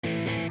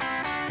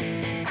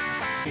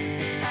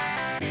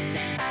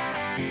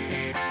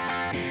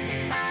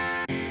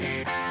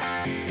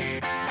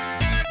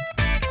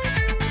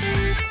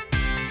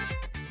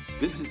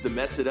the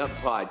Mess It Up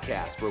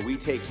podcast, where we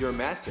take your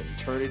mess and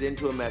turn it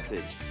into a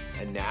message.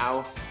 And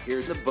now,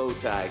 here's the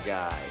Bowtie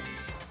Guy.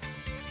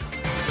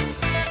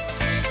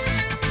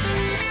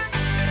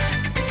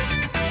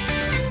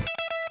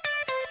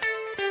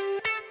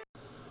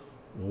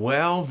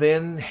 Well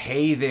then,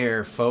 hey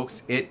there,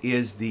 folks. It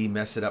is the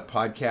Mess It Up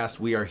podcast.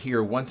 We are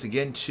here once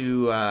again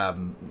to,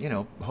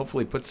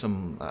 hopefully put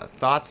some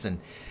thoughts and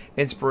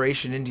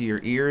inspiration into your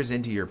ears,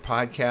 into your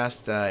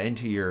podcast,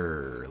 into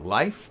your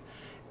life.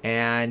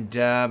 And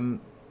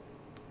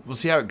we'll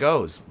see how it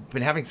goes.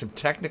 Been having some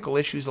technical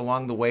issues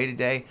along the way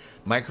today.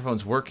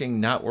 Microphones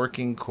working, not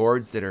working,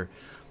 cords that are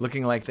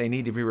looking like they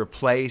need to be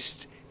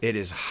replaced. It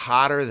is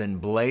hotter than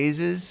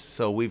blazes,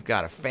 so we've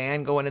got a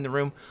fan going in the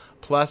room.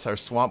 Plus, our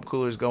swamp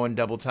cooler's going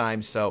double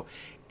time, so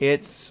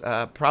it's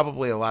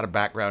probably a lot of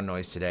background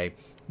noise today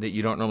that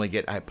you don't normally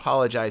get. I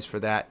apologize for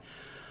that.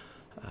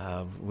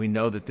 We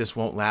know that this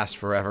won't last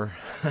forever,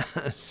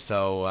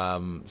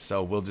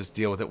 so we'll just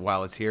deal with it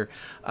while it's here.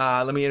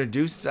 Let me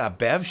introduce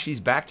Bev. She's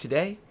back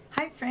today.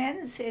 Hi,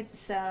 friends.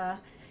 It's,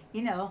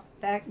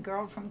 that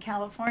girl from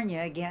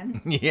California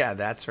again. Yeah,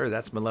 that's her.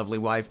 That's my lovely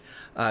wife.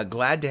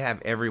 Glad to have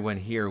everyone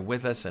here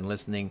with us and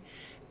listening,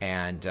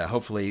 and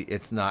hopefully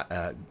it's not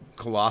a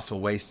colossal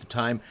waste of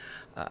time.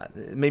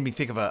 It made me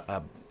think of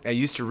I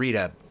used to read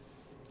a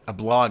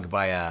blog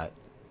by a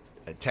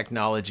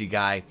technology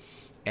guy,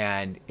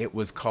 and it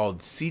was called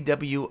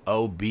CWOB.com,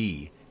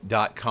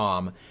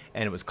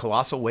 and it was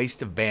Colossal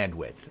Waste of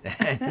Bandwidth.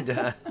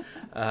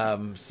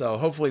 And so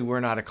hopefully we're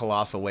not a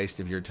colossal waste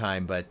of your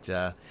time, but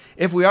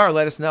if we are,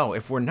 let us know.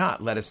 If we're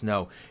not, let us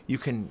know. You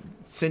can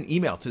send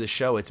email to the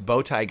show. It's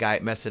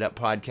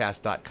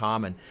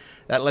bowtieguy@messituppodcast.com, and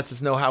that lets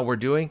us know how we're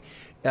doing.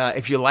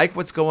 If you like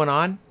what's going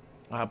on,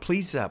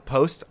 please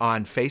post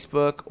on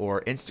Facebook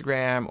or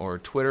Instagram or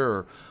Twitter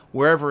or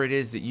wherever it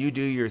is that you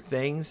do your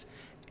things,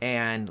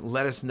 and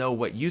let us know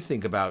what you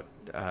think about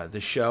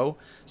the show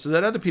so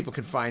that other people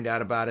can find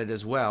out about it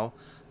as well.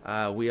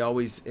 We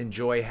always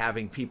enjoy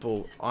having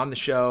people on the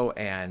show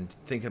and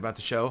thinking about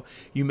the show.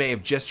 You may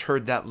have just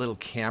heard that little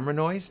camera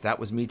noise. That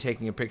was me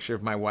taking a picture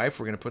of my wife.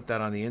 We're going to put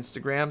that on the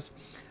Instagrams,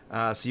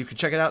 so you can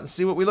check it out and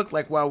see what we looked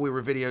like while we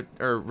were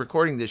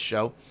recording this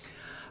show.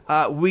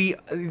 We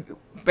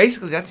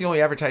basically, that's the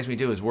only advertising we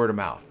do is word of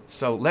mouth.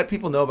 So let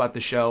people know about the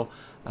show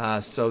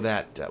so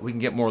that we can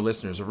get more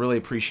listeners. I really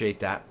appreciate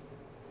that.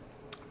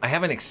 I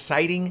have an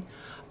exciting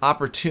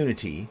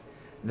opportunity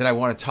that I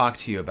want to talk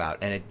to you about,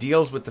 and it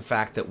deals with the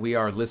fact that we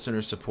are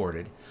listener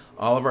supported.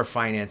 All of our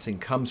financing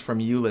comes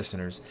from you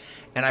listeners,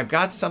 and I've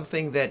got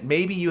something that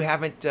maybe you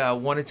haven't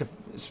wanted to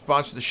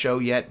sponsor the show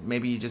yet.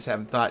 Maybe you just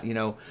haven't thought,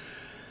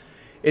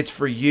 it's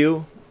for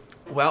you.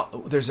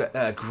 Well, there's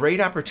a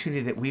great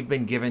opportunity that we've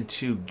been given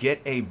to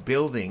get a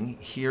building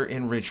here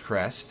in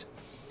Ridgecrest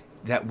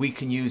that we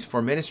can use for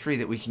ministry,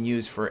 that we can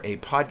use for a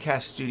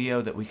podcast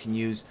studio, that we can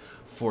use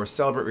for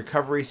Celebrate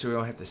Recovery, so we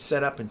don't have to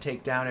set up and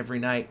take down every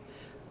night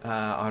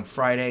on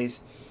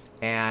Fridays,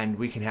 and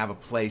we can have a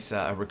place,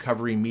 a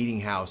recovery meeting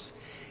house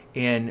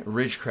in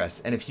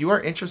Ridgecrest. And if you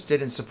are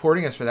interested in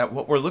supporting us for that,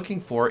 what we're looking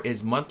for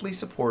is monthly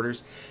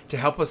supporters to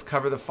help us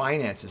cover the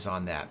finances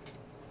on that.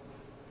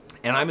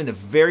 And I'm in the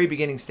very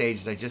beginning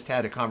stages. I just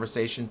had a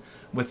conversation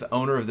with the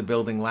owner of the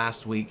building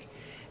last week,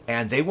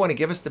 and they want to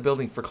give us the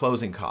building for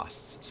closing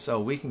costs.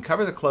 So we can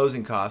cover the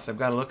closing costs. I've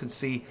got to look and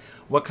see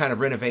what kind of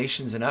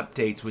renovations and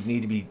updates would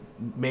need to be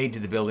made to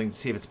the building to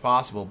see if it's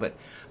possible. But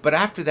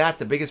after that,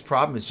 the biggest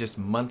problem is just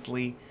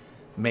monthly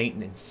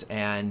maintenance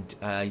and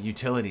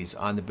utilities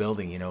on the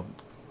building,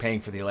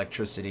 paying for the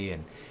electricity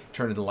and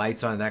turning the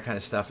lights on and that kind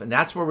of stuff. And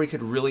that's where we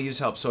could really use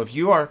help. So if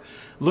you are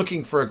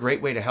looking for a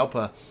great way to help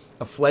a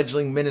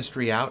fledgling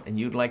ministry out and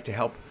you'd like to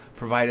help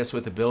provide us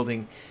with a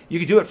building, you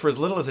could do it for as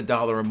little as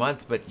 $1 a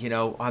month. But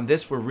on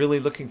this, we're really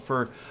looking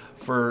for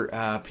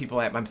people.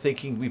 I'm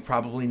thinking we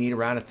probably need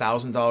around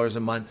 $1,000 a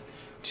month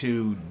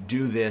to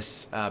do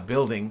this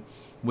building,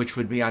 which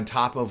would be on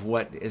top of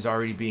what is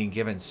already being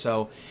given.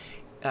 So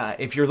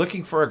if you're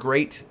looking for a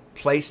great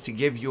place to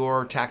give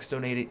your tax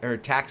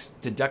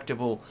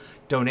deductible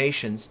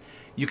donations,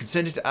 you can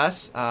send it to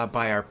us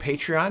by our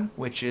Patreon,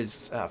 which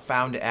is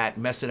found at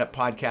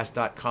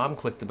messituppodcast.com.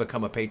 Click the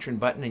Become a Patron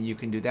button, and you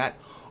can do that.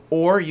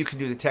 Or you can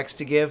do the text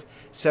to give,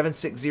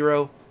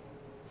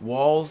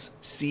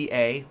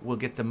 760-WALLS-CA. Will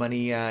get the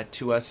money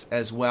to us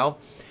as well.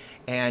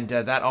 And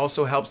that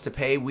also helps to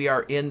pay. We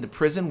are in the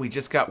prison. We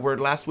just got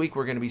word last week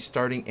we're going to be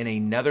starting in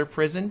another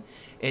prison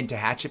in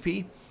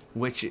Tehachapi,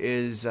 which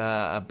is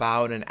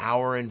about an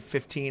hour and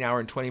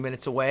 20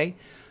 minutes away.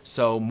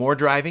 So more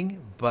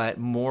driving, but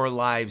more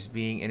lives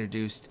being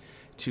introduced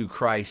to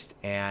Christ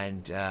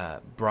and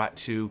brought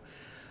to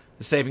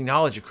the saving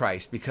knowledge of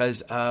Christ because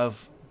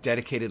of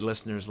dedicated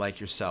listeners like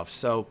yourself.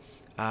 So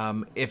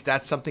if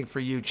that's something for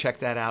you, check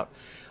that out.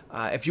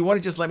 If you want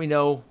to just let me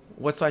know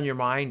what's on your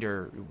mind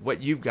or what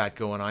you've got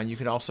going on, you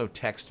can also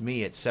text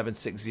me at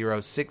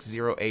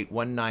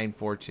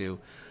 760-608-1942.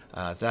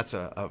 So that's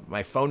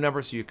my phone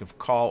number, so you can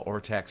call or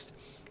text,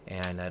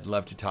 and I'd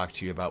love to talk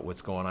to you about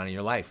what's going on in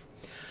your life.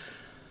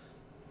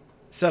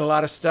 Said a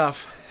lot of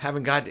stuff.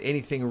 Haven't got to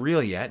anything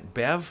real yet.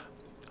 Bev,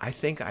 I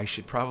think I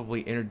should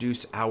probably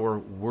introduce our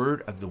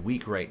word of the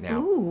week right now.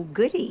 Ooh,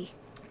 goody.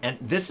 And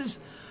this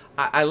is,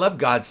 I love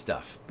God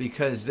stuff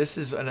because this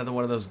is another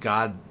one of those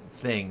God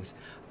things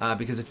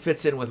because it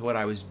fits in with what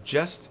I was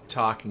just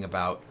talking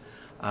about.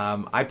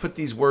 I put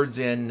these words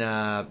in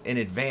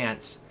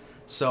advance,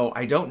 so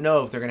I don't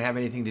know if they're going to have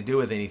anything to do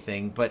with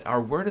anything. But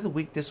our word of the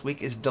week this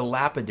week is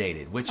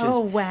dilapidated, which is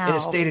in a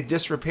state of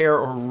disrepair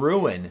or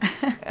ruin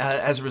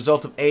as a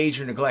result of age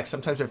or neglect.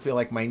 Sometimes I feel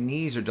like my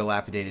knees are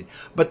dilapidated.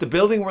 But the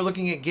building we're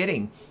looking at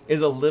getting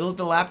is a little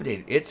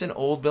dilapidated. It's an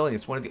old building.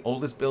 It's one of the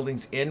oldest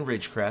buildings in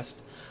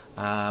Ridgecrest.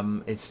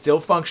 It's still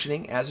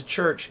functioning as a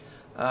church,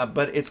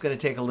 but it's going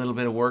to take a little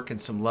bit of work and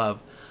some love.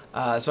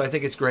 So I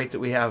think it's great that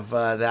we have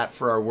that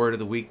for our word of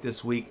the week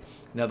this week.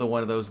 Another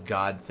one of those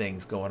God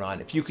things going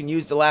on. If you can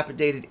use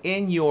dilapidated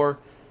in your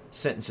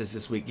sentences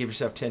this week, give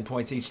yourself 10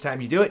 points each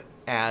time you do it.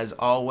 As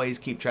always,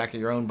 keep track of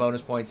your own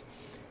bonus points,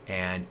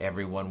 and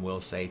everyone will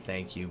say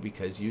thank you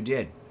because you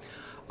did.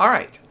 All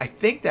right, I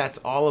think that's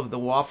all of the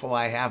waffle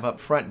I have up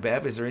front,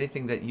 Bev. Is there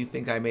anything that you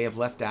think I may have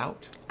left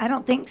out? I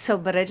don't think so,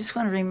 but I just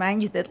want to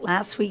remind you that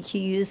last week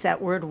you used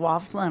that word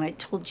waffle, and I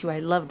told you I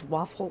loved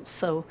waffles.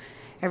 So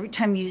every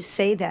time you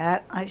say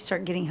that, I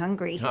start getting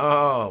hungry.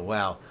 Oh,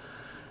 well,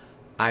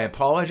 I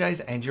apologize,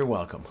 and you're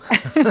welcome.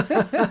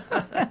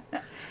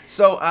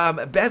 So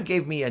Bev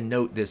gave me a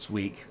note this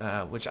week,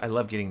 which I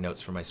love getting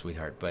notes from my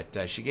sweetheart,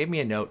 but she gave me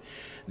a note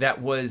that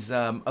was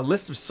a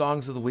list of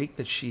songs of the week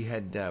that she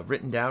had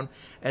written down,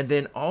 and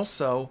then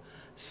also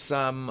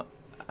some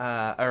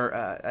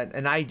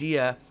an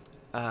idea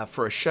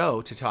for a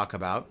show to talk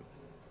about.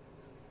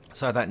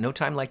 So I thought, no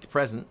time like the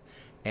present,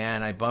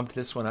 and I bumped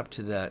this one up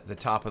to the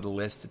top of the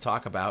list to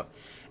talk about.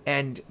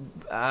 And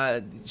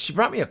she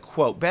brought me a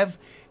quote. Bev,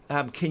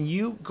 can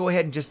you go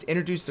ahead and just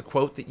introduce the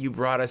quote that you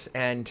brought us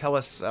and tell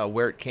us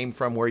where it came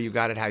from, where you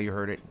got it, how you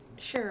heard it?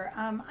 Sure.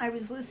 I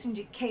was listening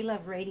to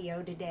K-Love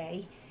Radio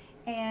today,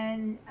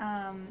 and,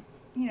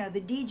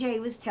 the DJ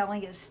was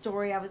telling a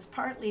story. I was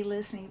partly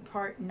listening,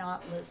 part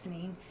not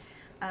listening,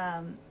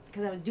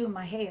 because I was doing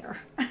my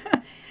hair.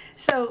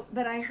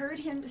 But I heard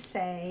him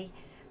say,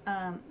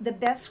 the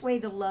best way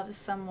to love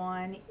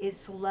someone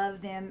is to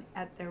love them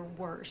at their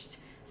worst.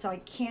 So I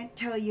can't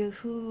tell you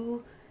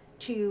who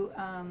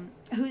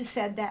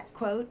said that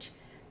quote,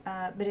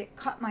 but it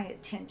caught my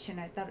attention.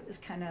 I thought it was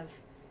kind of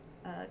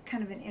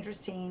an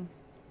interesting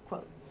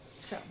quote.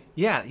 So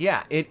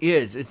yeah, it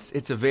is.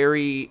 It's a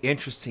very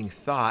interesting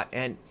thought,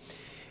 and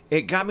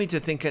it got me to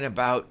thinking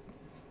about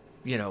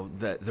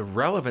the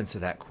relevance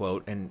of that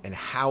quote and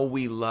how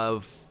we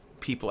love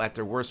people at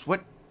their worst.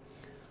 What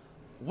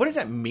does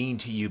that mean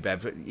to you,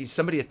 Bev?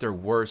 Somebody at their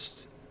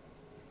worst,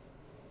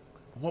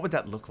 what would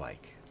that look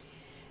like?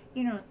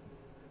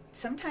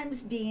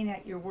 Sometimes being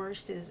at your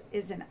worst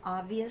is an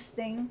obvious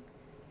thing.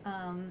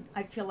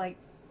 I feel like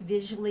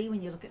visually,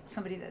 when you look at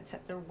somebody that's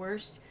at their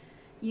worst,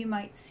 you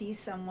might see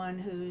someone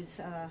who's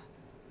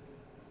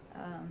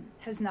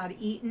has not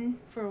eaten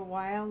for a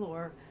while,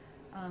 or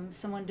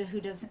someone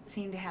who doesn't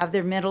seem to have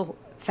their mental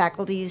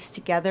faculties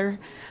together,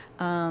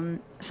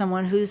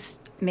 someone who's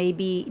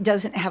maybe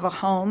doesn't have a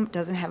home,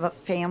 doesn't have a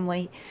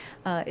family,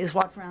 is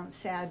walking around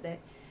sad. But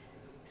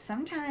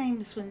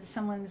sometimes when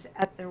someone's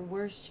at their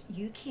worst,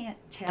 you can't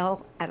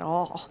tell at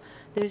all.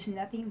 There's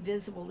nothing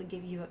visible to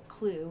give you a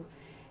clue.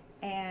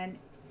 And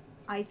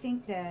I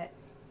think that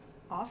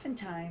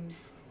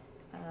oftentimes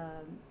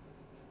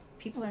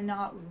people are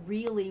not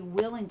really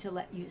willing to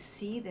let you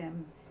see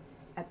them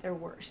at their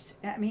worst.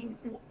 I mean,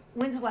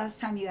 when's the last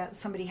time you asked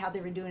somebody how they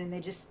were doing and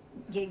they just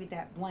gave you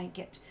that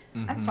blanket?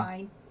 Mm-hmm.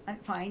 I'm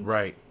fine.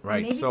 Right.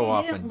 And maybe so they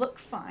often didn't look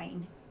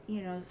fine,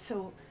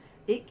 so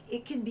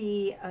it can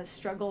be a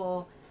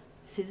struggle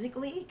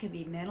physically, it could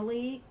be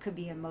mentally, it could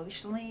be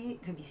emotionally,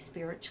 it could be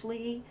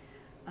spiritually,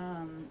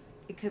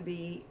 it could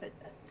be a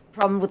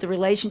problem with the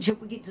relationship.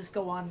 We could just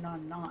go on and on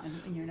and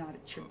on when you're not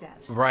at your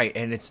best. Right,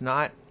 and it's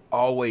not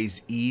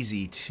always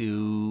easy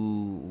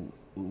to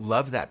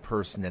love that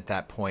person at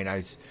that point. I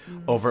was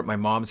over at my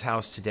mom's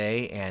house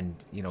today, and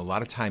a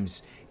lot of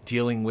times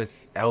dealing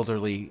with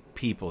elderly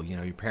people,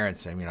 your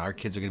parents. I mean, our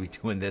kids are going to be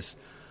doing this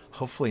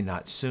hopefully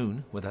not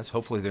soon with us.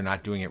 Hopefully they're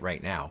not doing it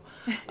right now.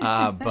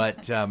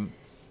 But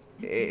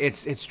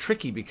it's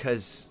tricky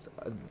because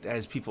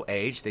as people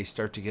age, they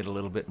start to get a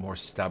little bit more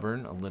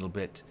stubborn, a little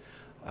bit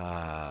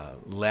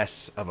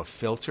less of a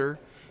filter,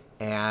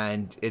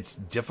 and it's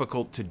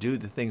difficult to do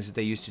the things that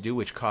they used to do,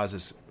 which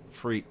causes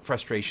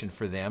frustration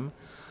for them.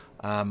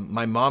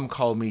 My mom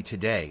called me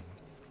today,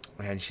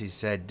 and she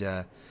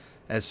said,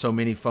 as so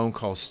many phone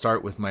calls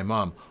start with my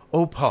mom,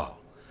 "Oh, Paul."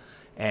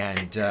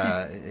 And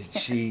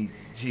she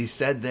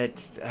said that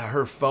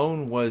her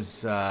phone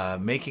was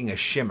making a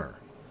shimmer.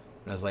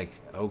 And I was like,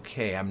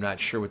 okay, I'm not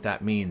sure what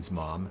that means,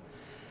 Mom.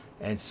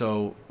 And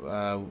so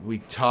we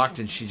talked,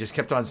 and she just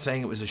kept on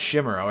saying it was a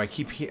shimmer. Oh, I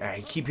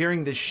keep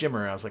hearing this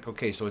shimmer. I was like,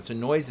 okay, so it's a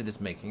noise that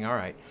it's making. All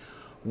right.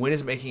 When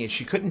is it making it?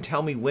 She couldn't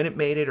tell me when it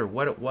made it or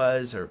what it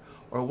was or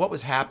what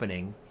was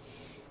happening.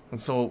 And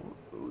so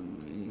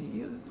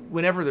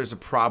whenever there's a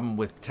problem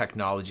with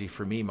technology,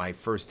 for me, my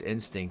first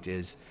instinct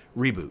is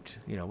reboot.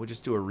 We'll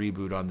just do a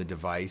reboot on the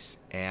device,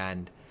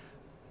 and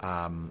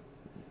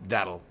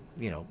that'll,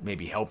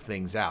 maybe help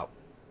things out.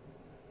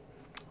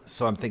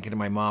 So I'm thinking to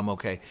my mom,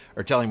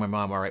 telling my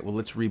mom, all right, well,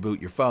 let's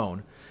reboot your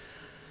phone.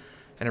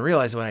 And I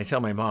realize when I tell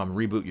my mom,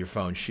 reboot your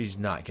phone, she's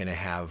not going to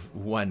have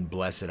one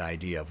blessed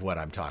idea of what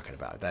I'm talking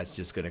about. That's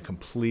just going to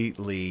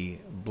completely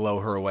blow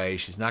her away.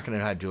 She's not going to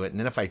know how to do it. And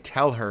then if I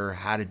tell her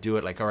how to do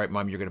it, like, all right,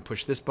 Mom, you're going to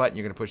push this button,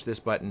 you're going to push this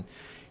button,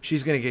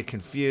 she's going to get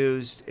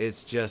confused.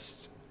 It's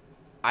just,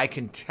 I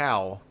can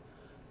tell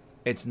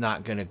it's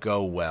not going to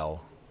go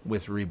well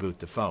with reboot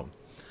the phone.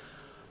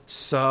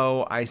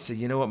 So I said,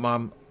 you know what,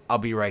 Mom? I'll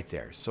be right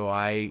there. So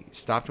I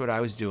stopped what I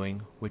was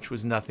doing, which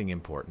was nothing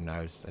important.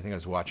 I think I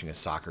was watching a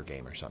soccer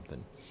game or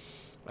something.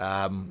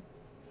 And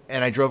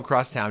I drove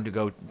across town to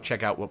go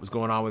check out what was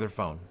going on with her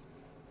phone.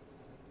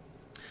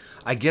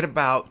 I get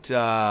about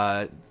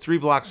 3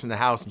 blocks from the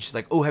house, and she's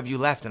like, oh, have you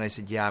left? And I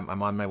said, yeah,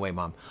 I'm on my way,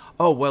 Mom.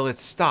 Oh, well,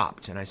 it's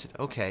stopped. And I said,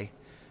 okay.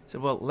 I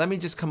said, well, let me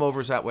just come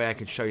over so that way I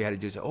can show you how to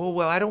do it. Oh,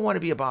 well, I don't want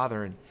to be a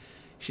bother. And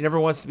she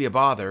never wants to be a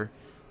bother,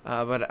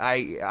 but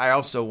I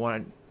also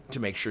want to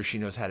make sure she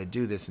knows how to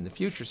do this in the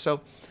future. So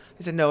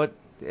I said, no,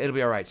 it'll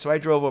be all right. So I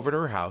drove over to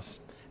her house,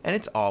 and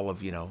it's all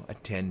of, a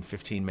 10,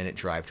 15-minute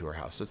drive to her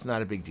house. So it's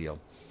not a big deal.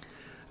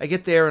 I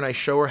get there, and I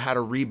show her how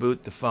to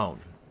reboot the phone.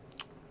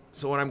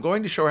 So when I'm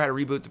going to show her how to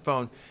reboot the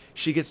phone,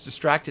 she gets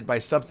distracted by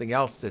something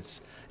else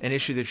that's an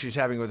issue that she was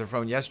having with her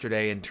phone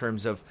yesterday in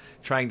terms of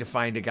trying to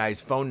find a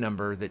guy's phone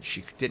number that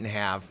she didn't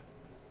have.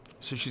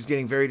 So she's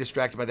getting very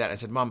distracted by that. I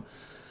said, Mom,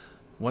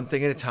 one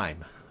thing at a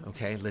time,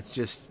 okay? Let's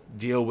just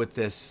deal with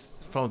this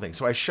phone thing.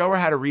 So I show her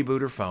how to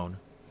reboot her phone.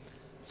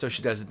 So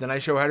she does it. Then I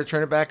show her how to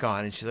turn it back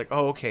on, and she's like,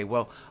 oh, okay,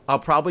 well, I'll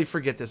probably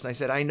forget this. And I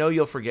said, I know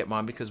you'll forget,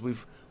 Mom, because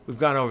we've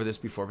gone over this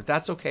before, but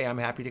that's okay. I'm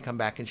happy to come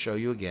back and show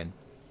you again.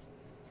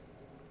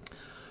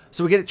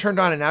 So we get it turned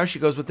on, and now she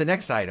goes with the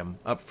next item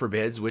up for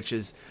bids, which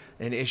is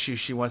an issue.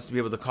 She wants to be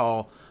able to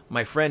call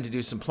my friend to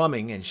do some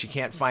plumbing, and she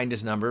can't find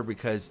his number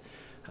because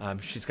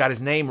she's got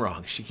his name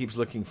wrong. She keeps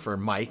looking for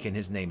Mike, and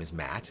his name is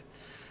Matt.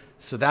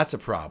 So that's a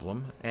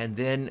problem. And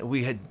then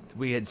we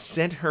had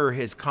sent her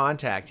his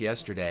contact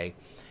yesterday,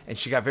 and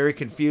she got very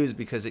confused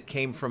because it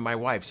came from my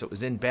wife. So it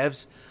was in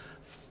Bev's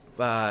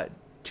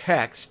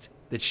text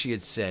that she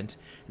had sent,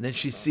 and then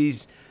she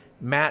sees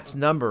Matt's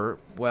number.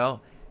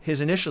 Well, his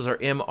initials are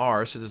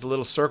MR, so there's a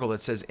little circle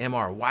that says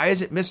MR. Why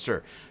is it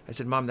Mr.? I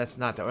said, Mom, that's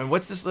not that. And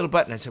what's this little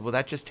button? I said, well,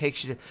 that just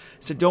takes you to... I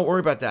said, don't worry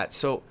about that.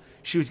 So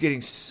she was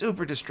getting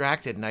super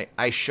distracted, and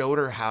I showed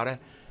her how to,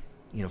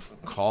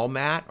 call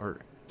Matt or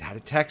how to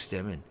text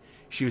him, and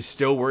she was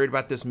still worried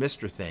about this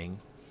Mr. thing.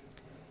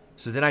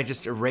 So then I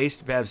just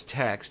erased Bev's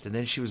text, and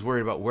then she was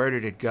worried about where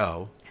did it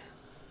go.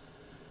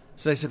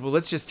 So I said, well,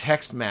 let's just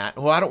text Matt.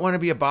 Well, I don't want to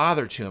be a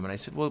bother to him. And I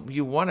said, well,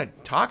 you want to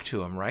talk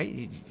to him,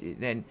 right?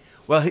 And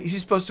well, he's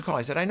supposed to call.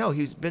 I said, I know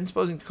he's been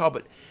supposed to call,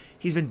 but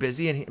he's been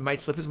busy and he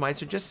might slip his mind.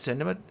 So just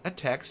send him a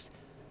text.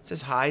 It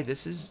says, hi,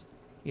 this is,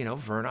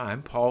 Verna.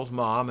 I'm Paul's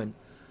mom, and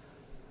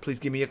please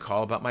give me a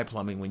call about my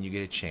plumbing when you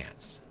get a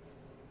chance.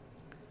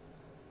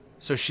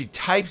 So she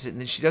types it, and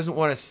then she doesn't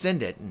want to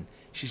send it, and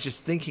she's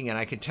just thinking, and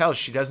I can tell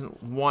she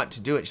doesn't want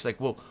to do it. She's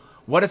like, well,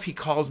 what if he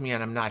calls me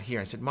and I'm not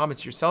here? I said, Mom,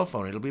 it's your cell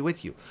phone. It'll be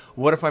with you.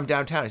 What if I'm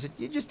downtown? I said,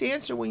 you just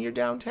answer when you're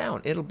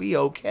downtown. It'll be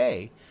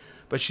okay.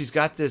 But she's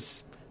got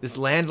this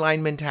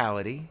landline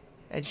mentality,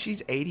 and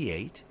she's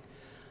 88.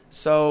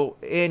 So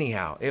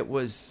anyhow, it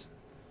was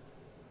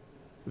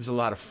a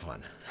lot of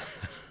fun.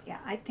 Yeah,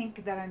 I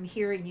think that I'm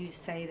hearing you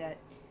say that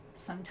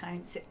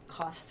sometimes it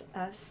costs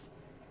us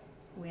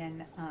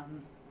when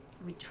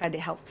we try to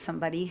help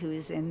somebody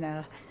who's in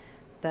the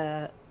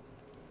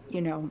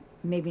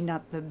maybe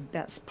not the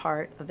best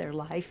part of their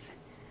life,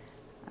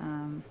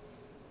 when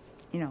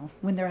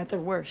they're at their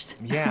worst.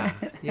 Yeah.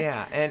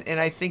 And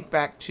I think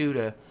back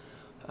to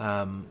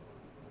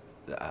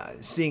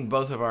seeing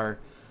both of our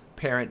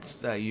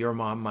parents, your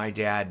mom, my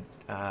dad,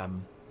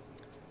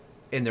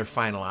 in their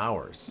final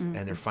hours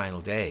and their final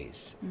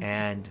days. Mm-hmm.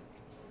 And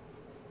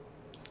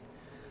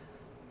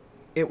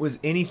it was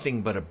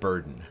anything but a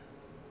burden.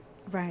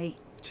 Right.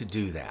 To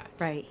do that.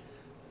 Right.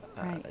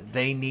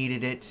 They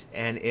needed it,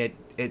 and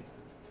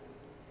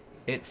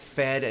it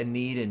fed a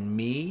need in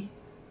me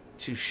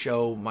to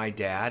show my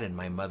dad and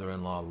my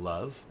mother-in-law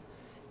love,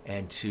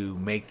 and to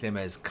make them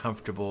as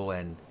comfortable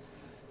and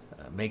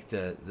make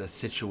the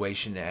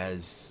situation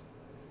as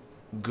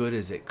good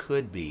as it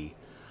could be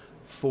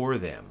for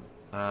them.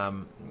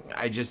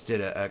 I just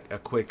did a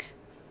quick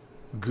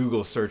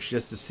Google search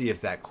just to see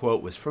if that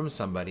quote was from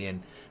somebody,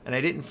 and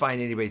I didn't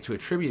find anybody to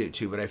attribute it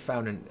to, but I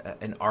found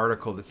an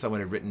article that someone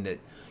had written that,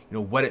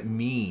 what it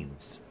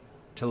means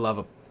to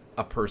love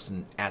a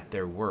person at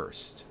their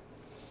worst.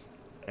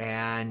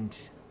 And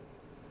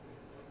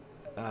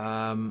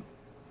a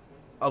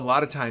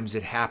lot of times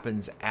it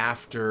happens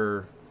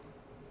after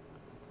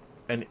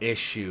an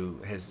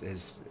issue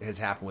has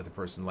happened with a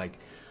person. Like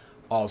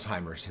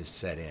Alzheimer's has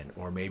set in,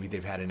 or maybe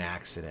they've had an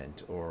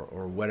accident,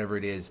 or whatever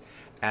it is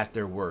at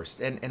their worst.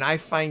 And I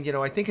find,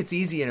 I think it's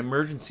easy in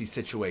emergency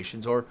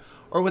situations or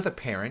with a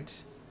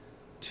parent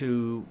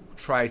to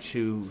try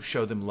to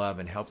show them love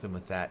and help them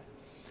with that.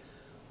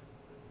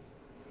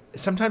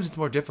 Sometimes it's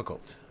more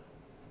difficult.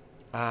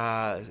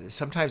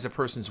 Sometimes a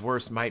person's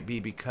worst might be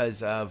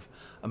because of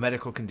a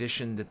medical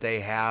condition that they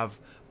have,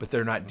 but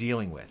they're not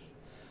dealing with.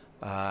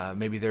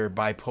 Maybe they're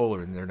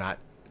bipolar and they're not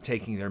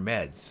taking their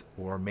meds,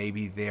 or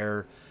maybe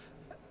they're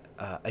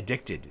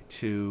addicted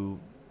to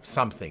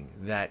something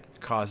that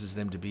causes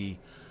them to be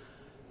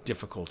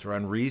difficult or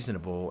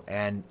unreasonable.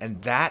 And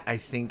that, I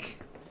think,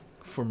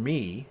 for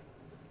me,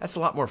 that's a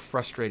lot more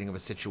frustrating of a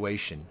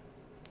situation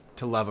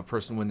to love a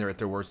person when they're at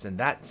their worst in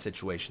that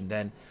situation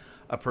than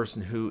a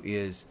person who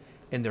is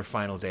in their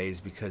final days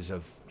because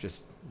of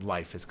just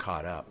life has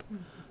caught up.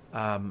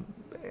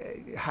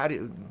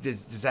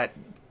 Does that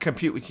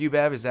compute with you,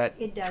 Bev? Is that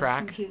It does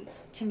track? compute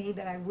to me,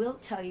 but I will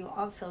tell you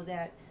also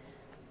that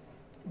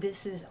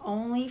this is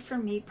only for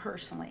me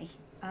personally.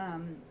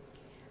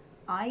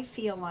 I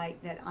feel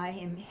like that I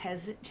am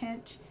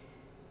hesitant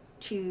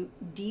to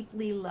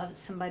deeply love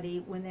somebody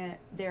when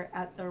they're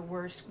at their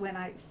worst, when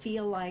I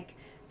feel like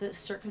the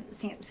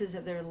circumstances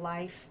of their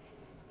life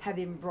have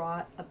been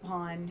brought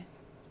upon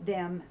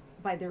them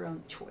by their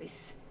own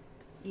choice.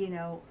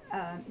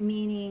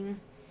 Meaning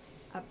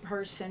a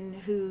person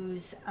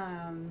who's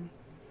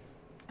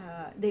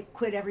they've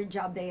quit every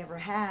job they ever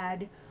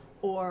had,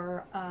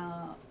 or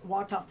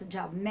walked off the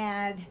job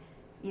mad,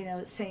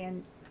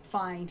 saying,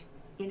 fine,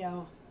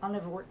 I'll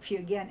never work for you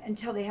again,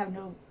 until they have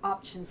no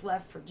options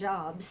left for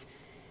jobs.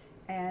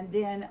 And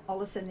then all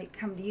of a sudden they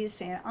come to you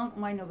saying, I don't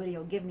know why nobody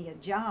will give me a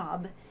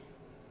job.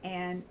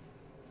 And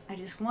I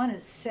just want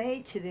to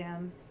say to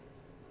them,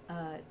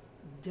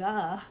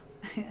 duh,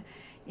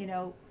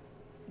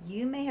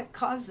 you may have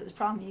caused this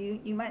problem.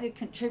 You might have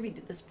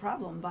contributed to this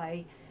problem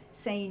by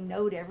saying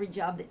no to every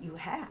job that you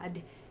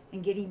had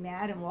and getting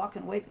mad and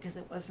walking away because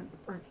it wasn't the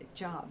perfect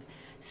job.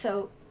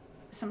 So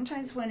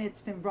sometimes when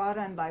it's been brought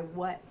on by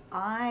what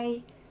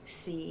I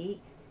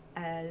see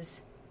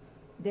as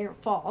their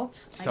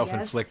fault,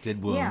 Self-inflicted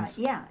wounds.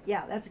 Yeah,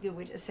 that's a good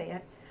way to say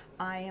it.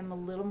 I am a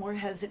little more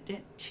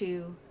hesitant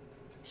to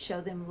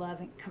show them love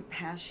and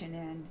compassion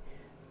and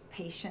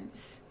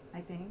patience,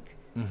 I think.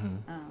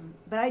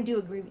 But I do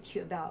agree with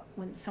you about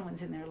when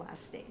someone's in their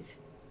last days.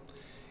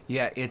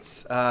 Yeah,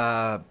 it's,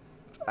 I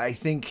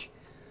think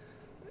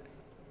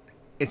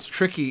it's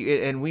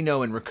tricky, and we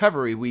know in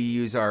recovery we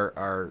use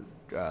our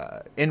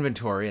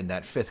inventory in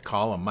that fifth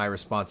column, my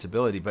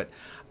responsibility, but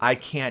I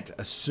can't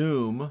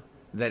assume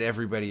that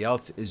everybody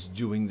else is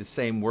doing the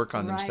same work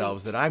on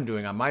themselves that I'm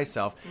doing on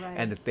myself,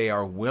 and that they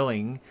are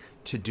willing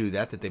to do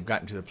that they've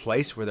gotten to the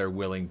place where they're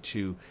willing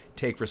to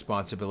take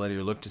responsibility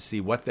or look to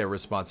see what their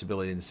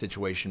responsibility in the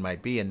situation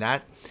might be. And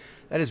that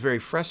is very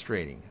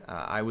frustrating.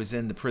 I was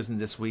in the prison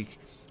this week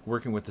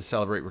working with the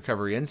Celebrate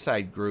Recovery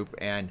Inside group,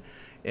 and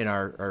in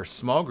our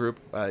small group,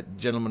 a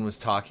gentleman was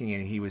talking,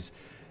 and we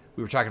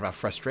were talking about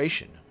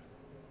frustration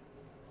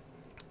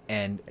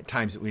and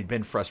times that we'd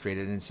been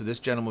frustrated. And so this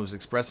gentleman was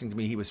expressing to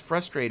me he was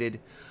frustrated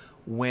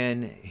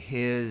when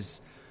his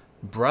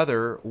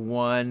brother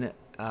won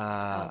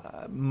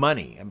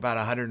money, about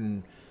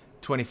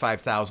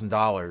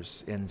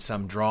 $125,000 in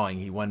some drawing.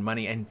 He won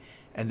money, and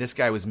this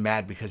guy was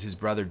mad because his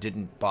brother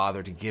didn't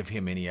bother to give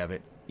him any of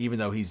it, even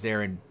though he's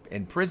there in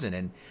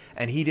prison.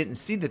 And he didn't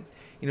see that,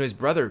 his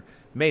brother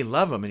may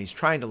love him and he's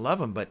trying to love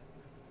him, but,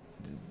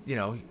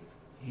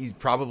 he's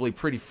probably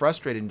pretty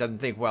frustrated and doesn't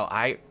think, well,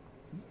 I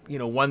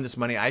won this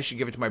money, I should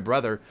give it to my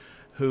brother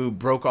who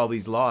broke all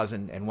these laws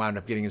and wound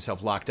up getting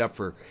himself locked up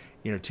for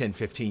 10,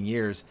 15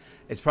 years.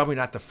 It's probably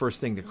not the first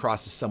thing that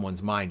crosses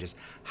someone's mind is,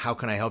 how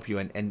can I help you?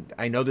 And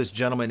I know this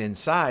gentleman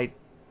inside,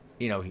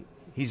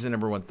 he's the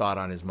number one thought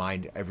on his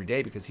mind every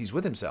day because he's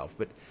with himself.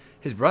 But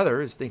his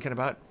brother is thinking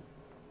about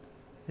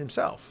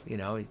himself,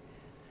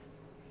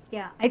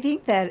 Yeah, I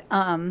think that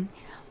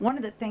one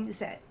of the things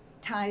that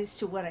ties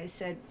to what I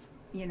said,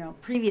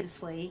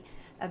 previously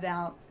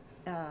about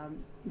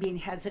being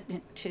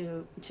hesitant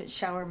to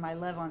shower my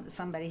love on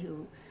somebody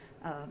who,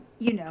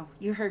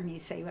 you heard me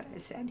say what I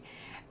said.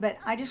 But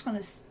I just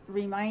want to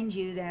remind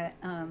you that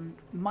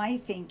my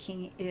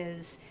thinking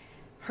is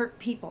hurt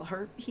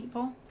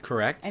people.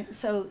 Correct. And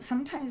so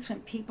sometimes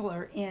when people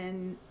are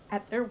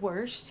at their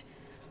worst,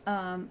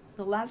 the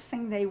last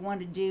thing they want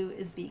to do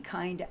is be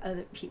kind to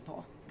other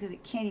people, because they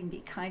can't even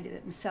be kind to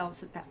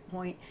themselves at that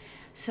point.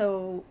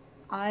 So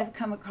I've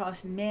come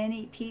across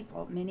many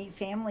people, many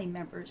family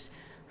members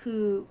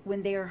who,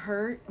 when they're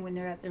hurt, when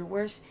they're at their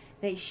worst,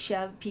 they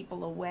shove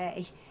people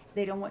away.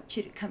 They don't want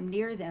you to come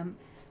near them.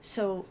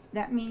 So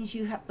that means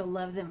you have to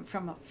love them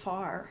from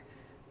afar.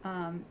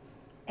 And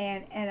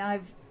I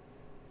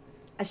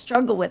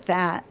struggle with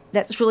that.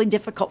 That's really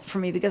difficult for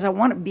me because I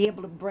want to be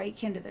able to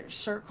break into their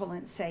circle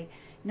and say,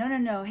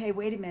 no, hey,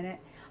 wait a minute.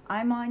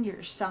 I'm on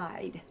your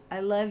side. I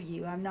love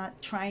you. I'm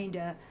not trying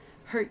to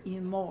hurt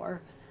you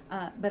more,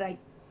 but I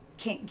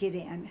can't get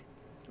in.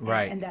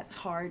 Right. And that's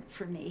hard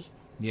for me.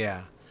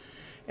 Yeah.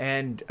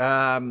 And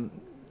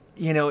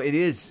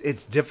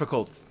it's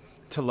difficult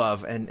to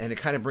love, and it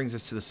kind of brings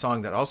us to the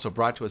song that also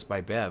brought to us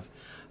by Bev.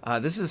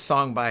 This is a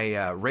song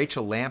by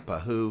Rachel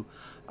Lampa, who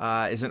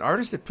is an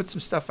artist that put some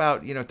stuff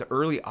out, at the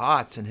early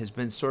aughts, and has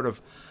been sort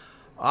of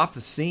off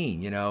the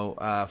scene,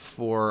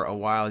 for a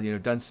while.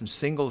 Done some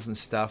singles and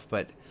stuff,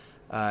 but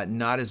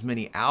not as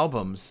many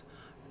albums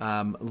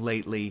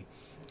lately.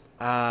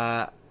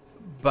 But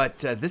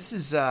this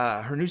is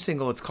her new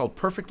single. It's called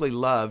 "Perfectly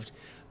Loved."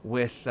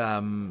 With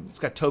it's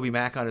got Toby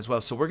Mac on as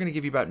well. So we're going to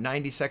give you about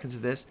 90 seconds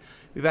of this.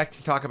 Be back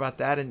to talk about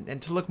that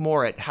and to look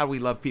more at how we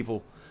love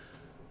people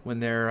when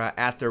they're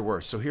at their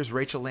worst. So here's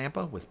Rachel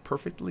Lampa with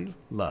 "Perfectly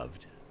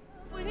Loved."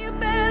 When you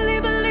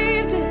barely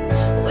believed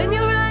it, when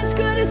your eyes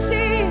couldn't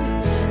see it,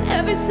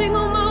 every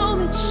single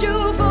moment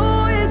you've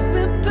always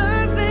been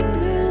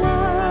perfectly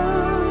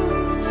loved.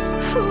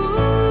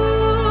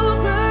 Ooh,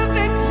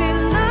 perfectly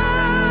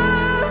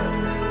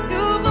loved.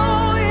 You've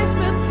always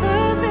been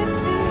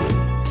perfectly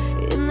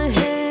in the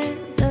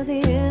hands of the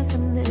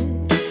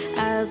infinite,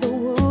 as the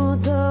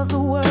wounds of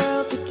the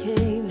world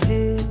became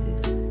his.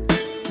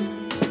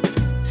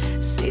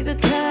 See the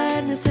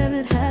kindness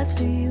heaven has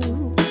for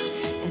you,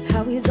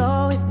 how he's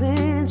always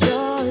been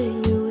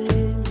drawing you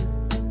in.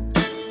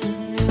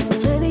 So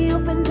many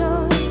open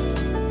doors,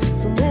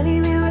 so many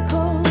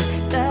miracles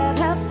that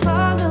have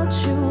followed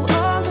you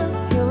all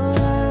of your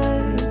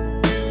life.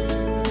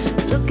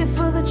 Looking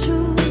for the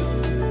truth,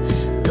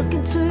 look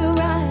into your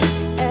eyes,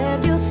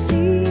 and you'll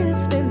see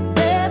it's been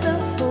there the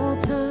whole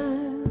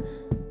time.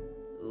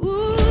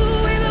 Ooh,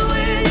 even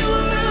when you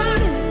were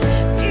running,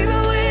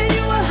 even when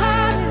you were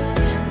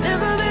hiding,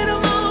 never been a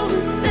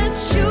moment that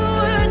you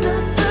were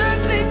not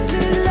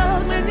perfectly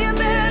loved. When you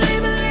barely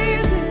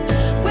believed it,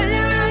 when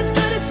your eyes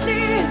couldn't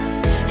see it,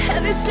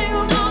 every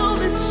single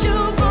moment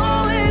you've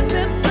always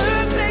been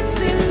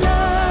perfectly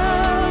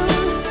loved.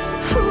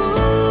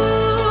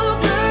 Ooh,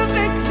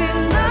 perfectly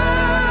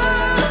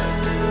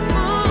loved.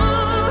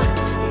 Oh,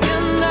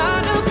 you're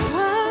not a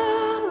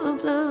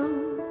problem,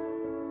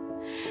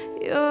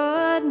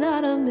 you're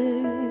not a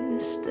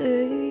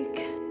mistake.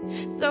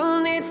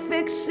 Don't need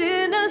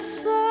fixing or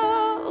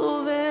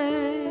solving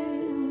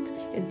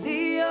in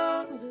the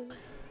arms of...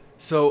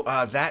 So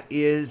that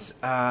is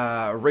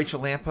Rachel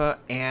Lampa,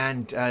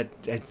 and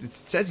it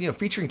says,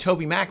 featuring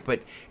Toby Mac,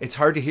 but it's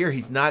hard to hear.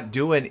 He's not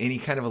doing any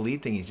kind of a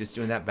lead thing. He's just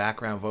doing that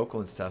background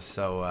vocal and stuff.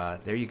 So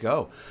there you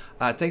go.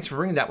 Thanks for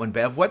bringing that one,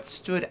 Bev. What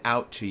stood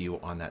out to you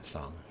on that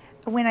song?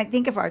 When I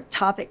think of our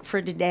topic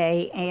for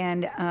today,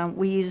 and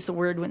we use the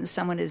word when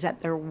someone is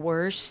at their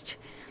worst,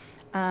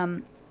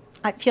 I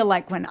feel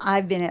like when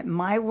I've been at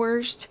my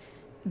worst,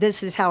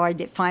 this is how I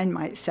define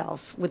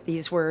myself with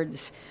these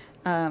words,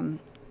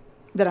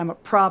 that I'm a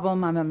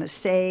problem, I'm a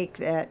mistake,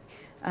 that,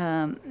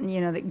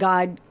 that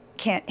God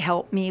can't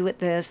help me with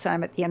this,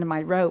 I'm at the end of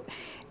my rope.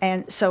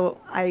 And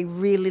so I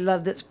really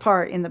love this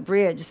part in the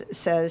bridge that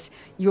says,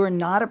 you're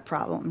not a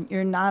problem,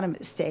 you're not a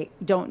mistake,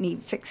 don't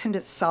need fixing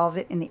to solve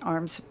it in the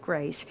arms of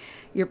grace.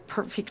 You're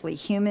perfectly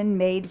human,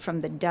 made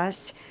from the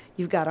dust.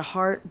 You've got a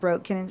heart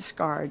broken and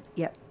scarred,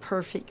 yet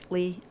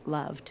perfectly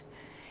loved.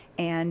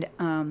 And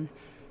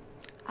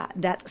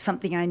that's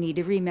something I need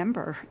to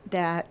remember,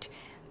 that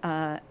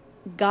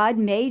God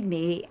made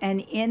me,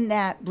 and in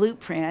that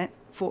blueprint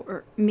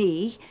for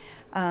me,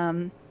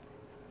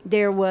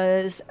 there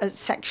was a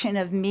section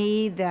of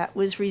me that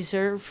was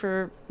reserved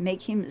for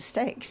making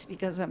mistakes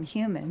because I'm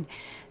human,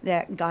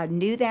 that God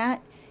knew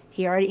that.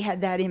 He already had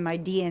that in my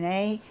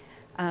DNA.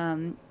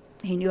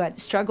 He knew I'd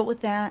struggle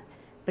with that,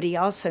 but he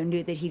also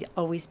knew that he'd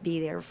always be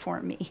there for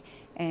me.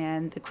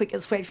 And the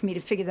quickest way for me to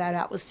figure that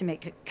out was to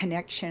make a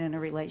connection and a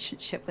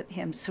relationship with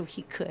him so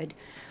he could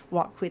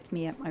walk with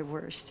me at my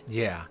worst.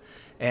 Yeah.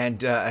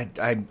 And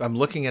I'm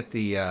looking at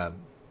the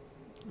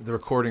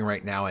recording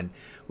right now, and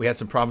we had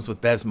some problems with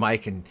Bev's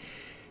mic, and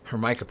her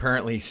mic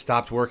apparently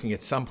stopped working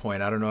at some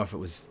point. I don't know if it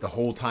was the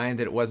whole time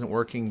that it wasn't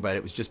working, but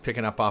it was just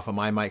picking up off of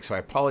my mic. So I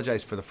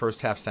apologize for the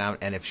first half sound,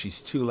 and if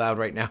she's too loud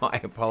right now, I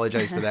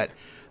apologize for that.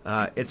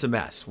 It's a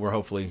mess. We're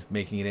hopefully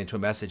making it into a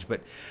message,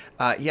 but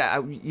when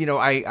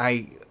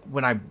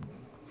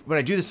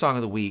I do the song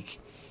of the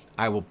week,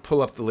 I will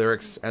pull up the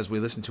lyrics as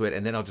we listen to it,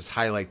 and then I'll just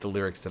highlight the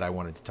lyrics that I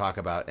wanted to talk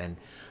about. And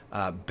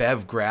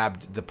Bev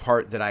grabbed the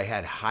part that I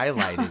had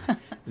highlighted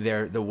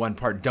there, the one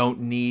part, don't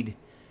need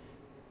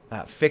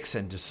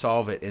fixin' to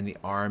solve it in the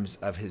arms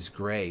of his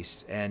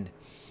grace. And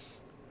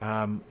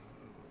I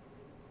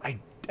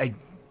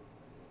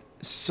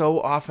so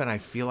often I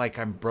feel like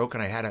I'm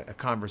broken. I had a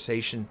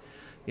conversation,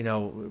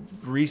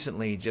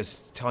 recently,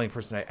 just telling a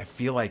person I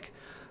feel like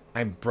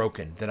I'm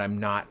broken, that I'm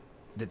not,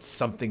 that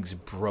something's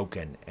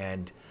broken.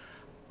 And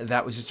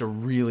that was just a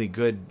really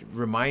good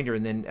reminder.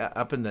 And then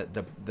up in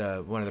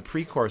the one of the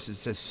pre-choruses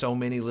says, so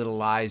many little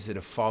lies that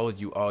have followed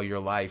you all your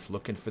life,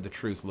 looking for the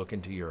truth, look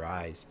into your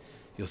eyes.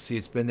 You'll see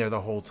it's been there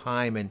the whole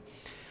time. And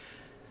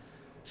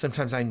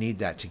sometimes I need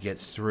that to get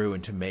through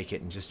and to make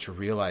it, and just to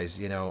realize,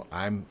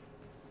 I'm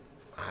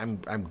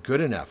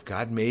good enough.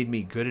 God made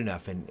me good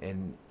enough.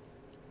 And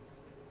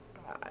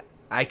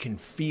I can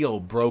feel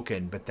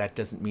broken, but that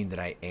doesn't mean that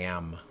I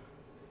am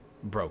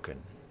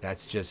broken.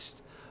 That's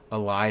just a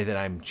lie that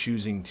I'm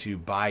choosing to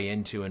buy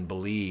into and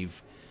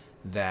believe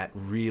that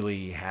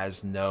really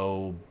has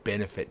no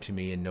benefit to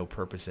me and no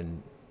purpose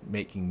in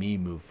making me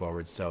move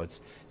forward. So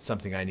it's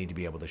something I need to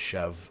be able to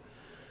shove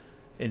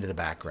into the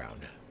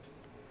background.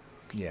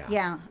 Yeah.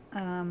 Yeah.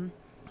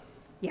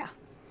 Yeah.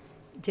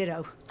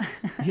 Ditto.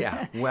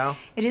 Yeah. Well,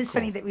 It is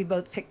cool. funny that we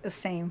both picked the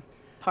same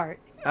part.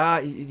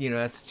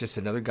 That's just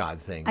another God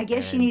thing. I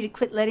guess you And need to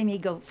quit letting me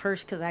go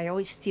first because I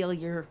always steal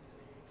your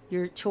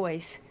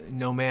choice.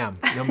 No, ma'am.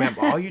 No, ma'am.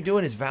 All you're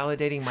doing is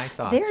validating my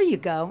thoughts. There you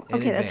go. in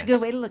Okay, that's a advance.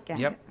 good way to look at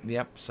Yep, it.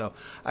 yep. So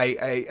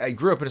I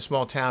grew up in a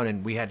small town,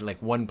 and we had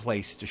like one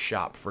place to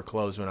shop for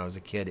clothes when I was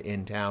a kid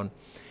in town.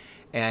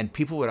 And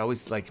people would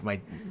always, like,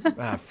 my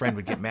friend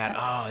would get mad.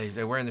 Oh,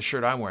 they're wearing the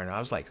shirt I'm wearing. And I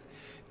was like,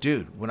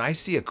 dude, when I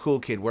see a cool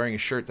kid wearing a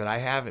shirt that I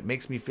have, it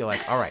makes me feel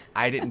like, all right,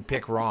 I didn't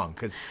pick wrong,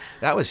 because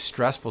that was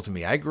stressful to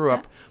me. I grew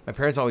up, my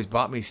parents always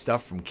bought me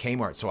stuff from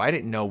Kmart, so I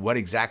didn't know what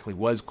exactly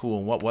was cool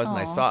and what wasn't.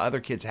 I Aw. saw other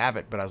kids have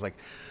it, but I was like,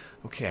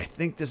 okay, I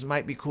think this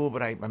might be cool,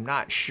 but I'm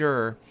not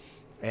sure.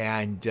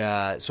 And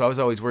so I was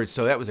always worried.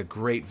 So that was a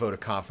great vote of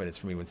confidence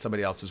for me when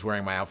somebody else was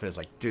wearing my outfit. It's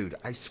like, dude,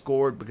 I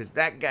scored because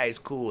that guy's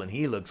cool and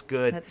he looks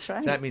good. That's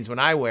right. So that means when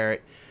I wear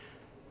it,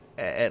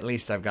 at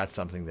least I've got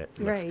something that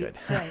looks Right,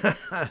 good.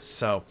 right.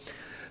 So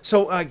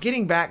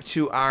getting back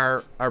to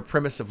our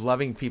premise of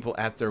loving people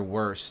at their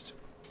worst,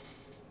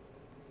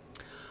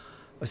 I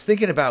was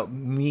thinking about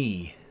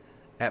me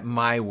at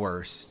my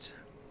worst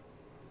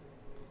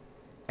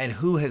and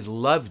who has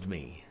loved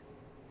me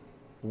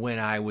when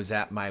I was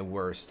at my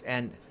worst.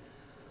 And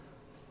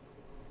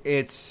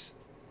it's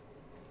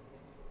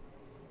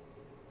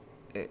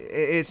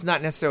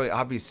not necessarily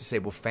obvious to say,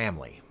 well,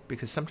 family,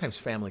 because sometimes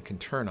family can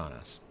turn on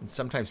us, and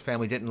sometimes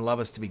family didn't love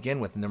us to begin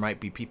with, and there might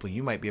be people,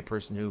 you might be a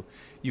person who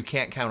you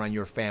can't count on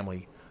your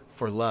family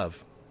for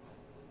love.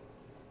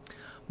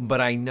 But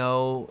I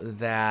know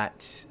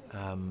that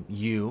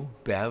you,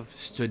 Bev,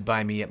 stood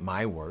by me at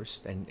my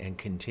worst and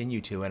continue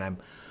to, and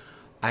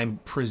I'm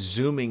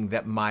presuming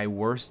that my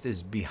worst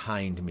is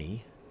behind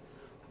me,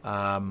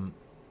 and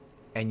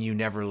you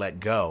never let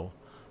go.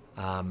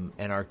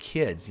 And our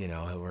kids,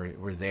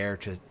 were there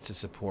to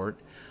support.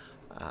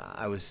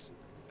 I was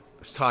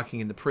talking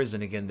in the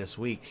prison again this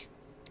week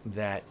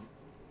that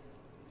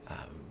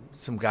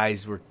some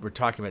guys were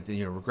talking about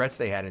the regrets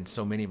they had, and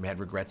so many of them had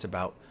regrets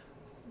about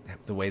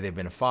the way they've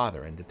been a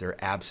father and that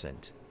they're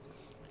absent,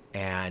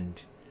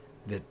 and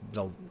that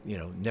they'll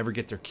never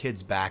get their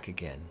kids back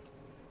again.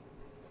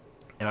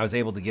 And I was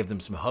able to give them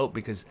some hope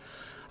because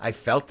I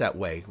felt that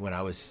way when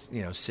I was,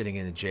 sitting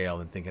in the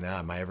jail and thinking,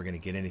 am I ever going to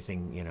get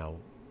anything,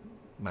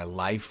 my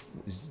life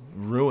is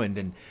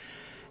ruined.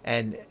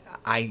 And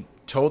I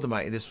told them,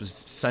 this was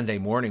Sunday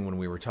morning when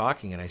we were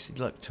talking, and I said,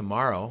 look,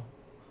 tomorrow,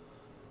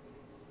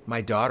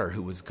 my daughter,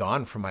 who was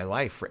gone from my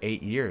life for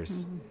 8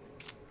 years,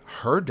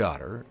 her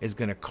daughter is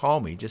going to call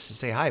me just to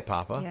say, hi,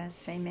 Papa.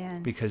 Yes,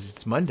 amen. Because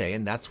it's Monday,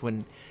 and that's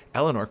when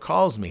Eleanor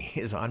calls me,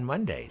 is on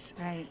Mondays.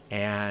 Right.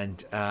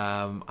 And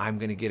I'm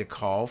going to get a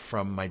call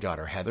from my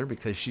daughter, Heather,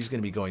 because she's going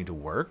to be going to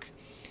work.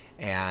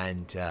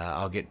 And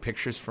I'll get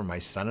pictures from my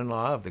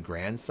son-in-law of the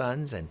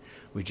grandsons. And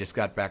we just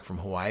got back from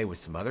Hawaii with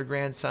some other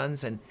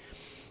grandsons. And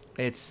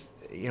it's,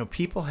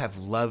 people have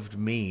loved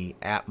me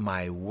at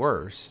my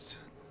worst,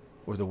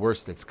 or the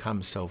worst that's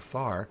come so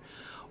far.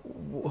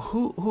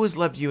 Who has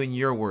loved you in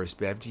your worst,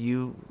 Bev? Do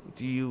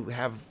you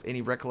have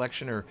any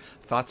recollection or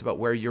thoughts about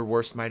where your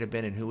worst might have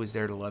been and who was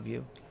there to love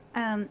you?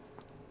 And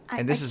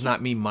this is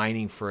not me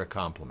mining for a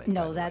compliment. by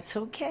No, the way. that's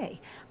okay.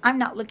 I'm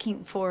not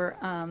looking for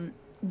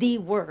the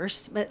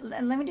worst, but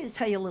let me just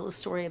tell you a little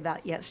story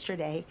about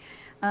yesterday.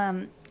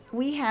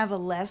 We have a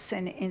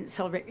lesson in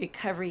Celebrate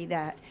Recovery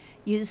that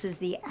uses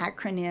the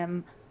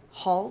acronym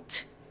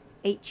HALT,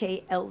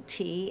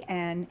 HALT,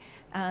 and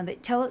they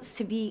tell us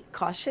to be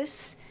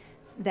cautious,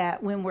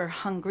 that when we're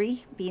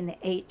hungry, being the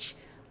H,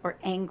 or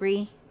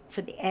angry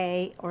for the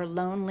A, or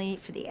lonely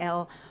for the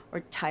L,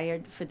 or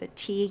tired for the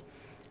T,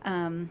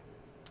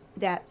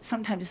 that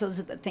sometimes those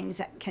are the things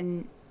that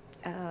can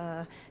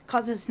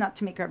cause us not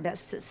to make our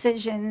best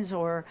decisions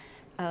or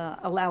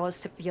allow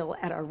us to feel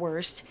at our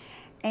worst.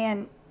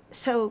 And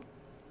so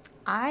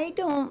I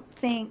don't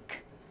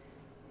think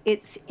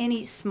it's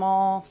any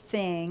small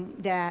thing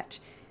that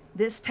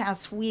this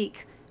past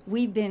week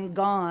we've been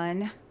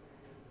gone.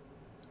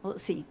 Well,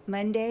 let's see,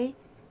 Monday,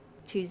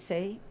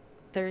 Tuesday,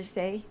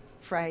 Thursday,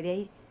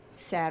 Friday,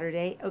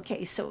 Saturday.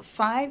 Okay, so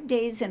 5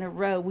 days in a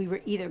row, we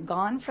were either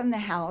gone from the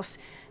house,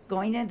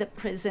 going into the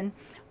prison,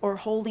 or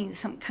holding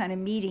some kind of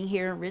meeting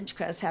here in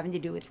Ridgecrest having to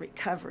do with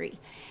recovery.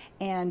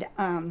 And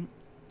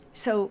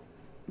so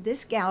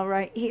this gal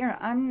right here,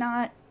 I'm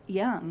not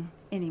young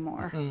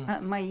anymore.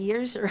 My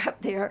years are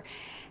up there.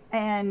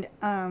 And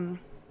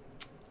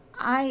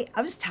I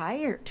was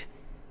tired.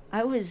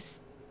 I was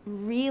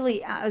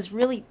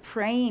really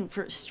praying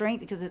for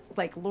strength, because it's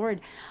like, Lord,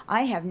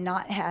 I have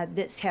not had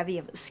this heavy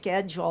of a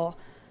schedule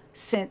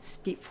since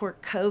before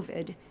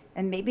COVID,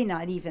 and maybe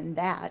not even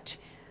that.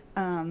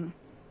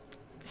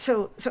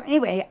 So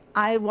anyway,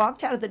 I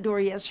walked out of the door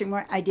yesterday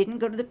morning. I didn't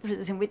go to the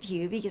prison with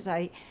you because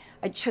I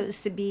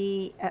chose to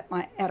be at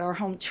our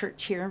home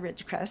church here in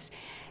Ridgecrest,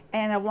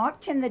 and I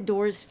walked in the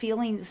doors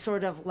feeling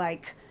sort of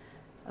like,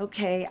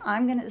 okay,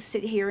 I'm going to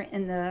sit here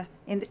in the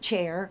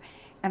chair,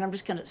 and I'm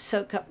just going to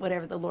soak up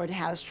whatever the Lord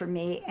has for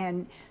me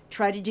and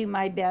try to do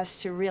my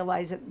best to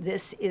realize that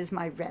this is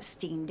my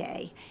resting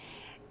day.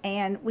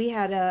 And we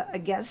had a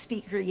guest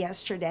speaker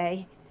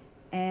yesterday,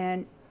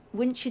 and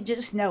wouldn't you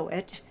just know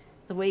it,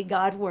 the way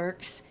God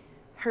works,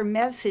 her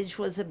message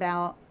was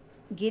about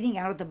getting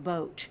out of the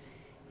boat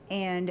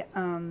and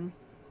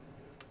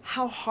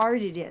how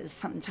hard it is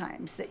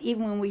sometimes that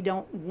even when we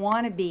don't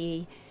want to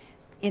be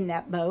in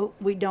that boat,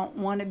 we don't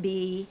want to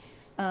be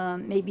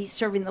maybe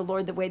serving the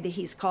Lord the way that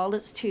He's called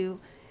us to,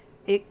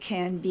 it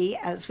can be,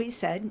 as we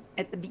said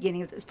at the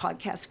beginning of this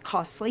podcast,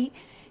 costly.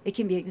 It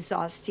can be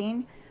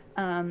exhausting.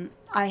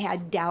 I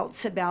had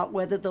doubts about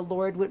whether the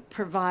Lord would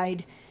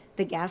provide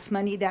the gas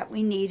money that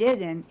we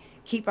needed and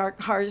keep our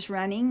cars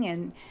running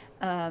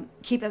and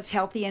keep us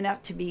healthy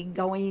enough to be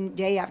going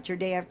day after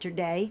day after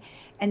day.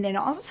 And then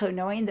also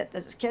knowing that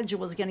the schedule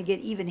was going to get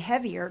even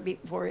heavier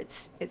before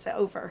it's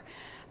over,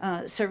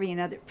 serving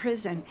another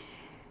prison.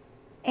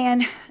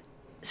 And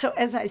so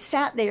as I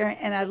sat there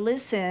and I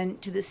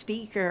listened to the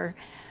speaker,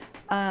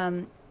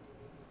 I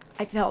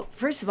felt,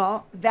 first of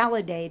all,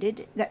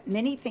 validated that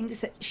many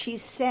things that she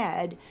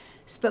said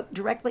spoke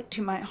directly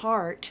to my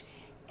heart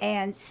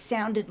and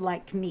sounded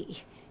like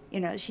me.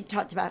 She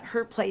talked about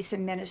her place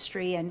in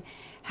ministry and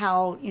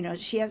how,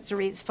 she has to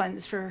raise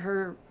funds for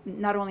her,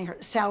 not only her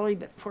salary,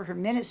 but for her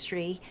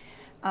ministry,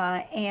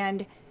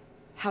 and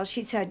how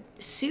she's had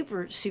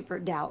super, super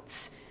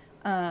doubts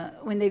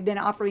when they've been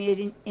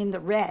operating in the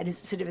red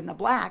instead of in the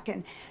black.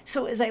 And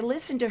so as I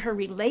listened to her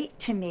relate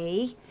to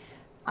me,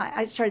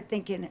 I started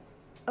thinking,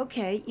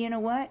 okay, you know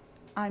what?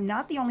 I'm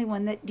not the only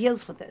one that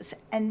deals with this.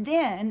 And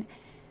then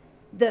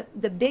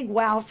the big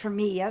wow for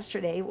me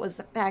yesterday was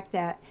the fact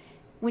that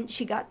when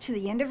she got to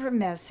the end of her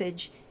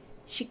message,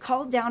 she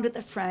called down to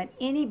the front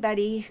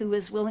anybody who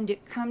was willing to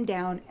come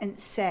down and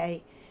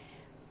say,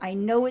 I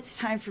know it's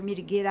time for me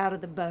to get out of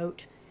the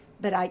boat,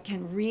 but I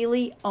can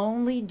really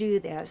only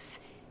do this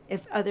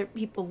if other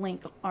people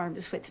link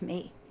arms with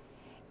me.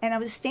 And I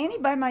was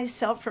standing by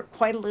myself for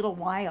quite a little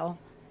while,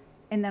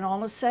 and then all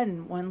of a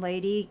sudden, one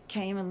lady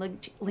came and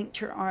linked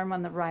her arm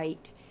on the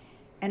right,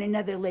 and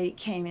another lady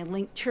came and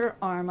linked her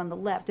arm on the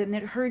left, and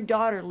then her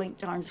daughter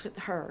linked arms with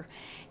her.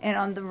 And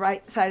on the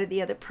right side of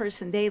the other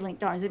person, they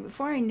linked arms. And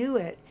before I knew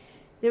it,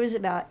 there was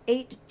about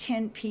 8 to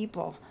 10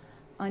 people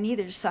on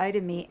either side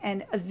of me.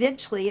 And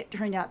eventually it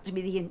turned out to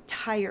be the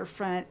entire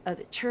front of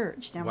the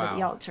church down by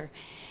the altar.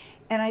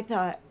 And I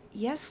thought,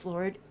 yes,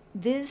 Lord,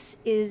 this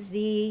is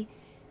the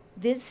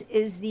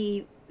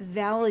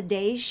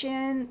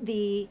validation,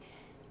 the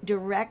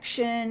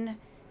direction,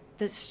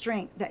 the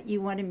strength that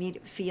you wanted me to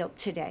feel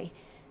today,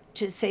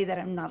 to say that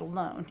I'm not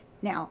alone.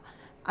 Now,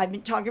 I've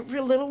been talking for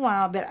a little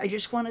while, but I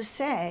just want to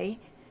say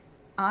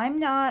I'm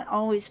not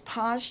always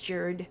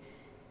postured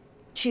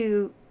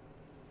to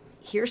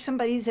hear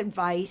somebody's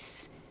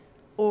advice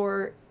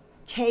or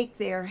take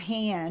their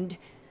hand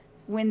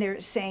when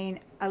they're saying,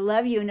 I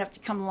love you enough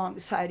to come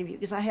alongside of you,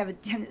 because I have a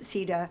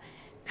tendency to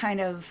kind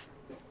of,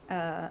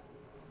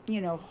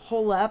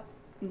 hole up,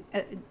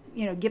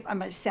 get by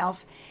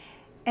myself.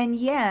 And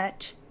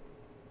yet,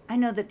 I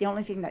know that the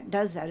only thing that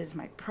does that is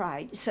my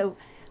pride. So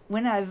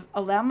when I've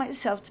allowed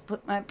myself to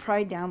put my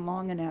pride down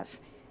long enough,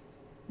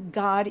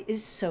 God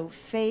is so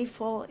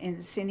faithful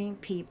in sending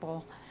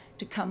people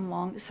to come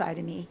alongside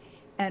of me.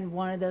 And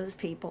one of those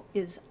people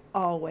is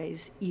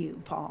always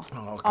you, Paul.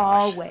 Oh, gosh.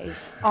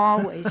 Always,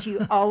 always.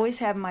 You always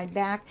have my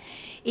back.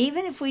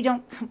 Even if we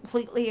don't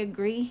completely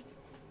agree,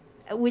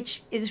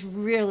 which is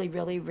really,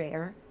 really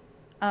rare,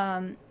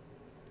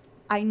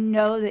 I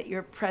know that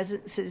your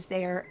presence is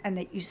there and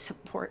that you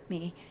support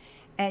me.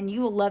 And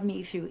you will love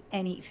me through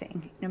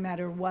anything, no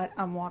matter what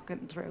I'm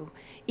walking through.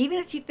 Even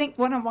if you think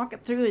what I'm walking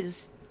through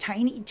is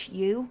tiny to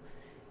you,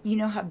 you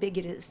know how big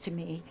it is to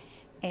me.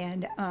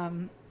 And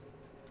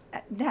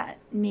that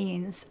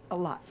means a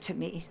lot to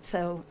me.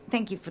 So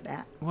thank you for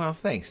that. Well,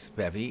 thanks,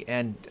 Bevy.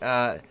 And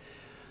I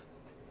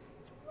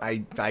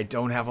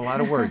don't have a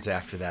lot of words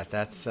after that.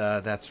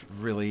 That's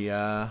really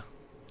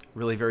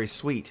really very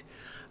sweet.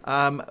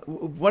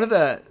 One of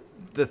the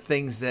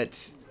things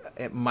that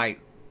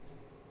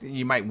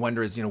you might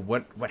wonder is,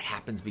 what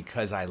happens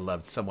because I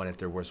loved someone at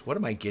their worst? What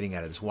am I getting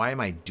out of this? Why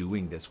am I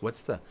doing this?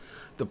 What's the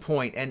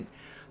point? And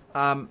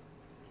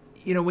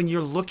when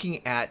you're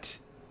looking at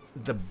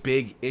the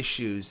big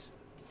issues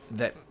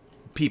that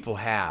people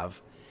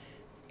have,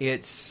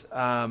 it's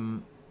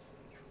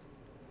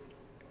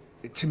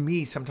to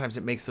me, sometimes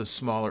it makes those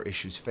smaller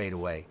issues fade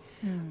away.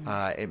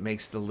 It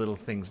makes the little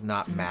things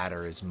not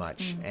matter as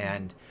much.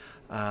 And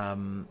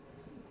I'm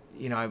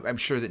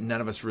sure that none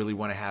of us really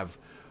want to have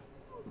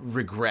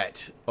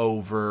regret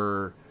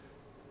over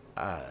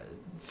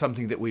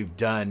something that we've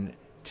done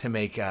to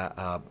make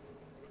a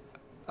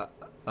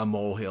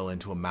molehill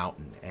into a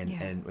mountain,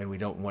 and we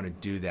don't want to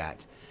do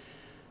that.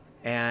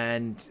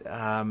 And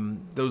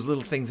those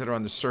little things that are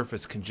on the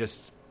surface can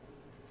just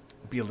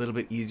be a little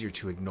bit easier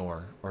to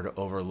ignore or to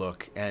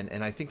overlook.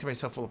 And I think to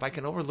myself, well, if I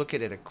can overlook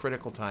it at a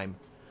critical time,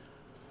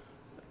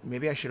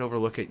 maybe I should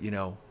overlook it,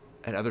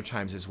 at other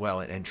times as well,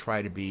 and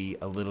try to be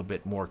a little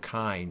bit more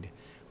kind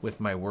with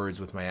my words,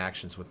 with my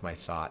actions, with my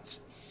thoughts.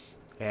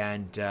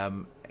 And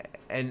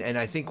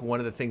I think one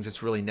of the things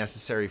that's really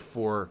necessary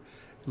for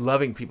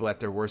loving people at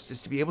their worst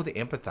is to be able to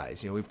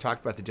empathize. We've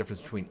talked about the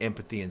difference between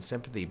empathy and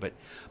sympathy,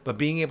 but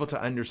being able to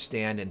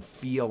understand and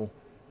feel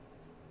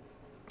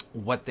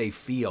what they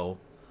feel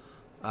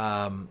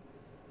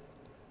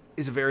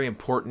is a very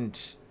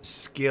important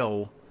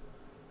skill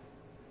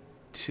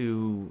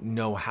to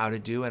know how to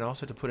do and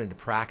also to put into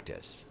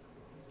practice.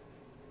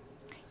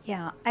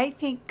 Yeah, I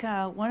think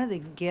one of the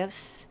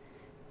gifts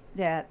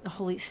that the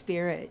Holy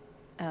Spirit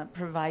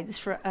provides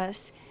for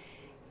us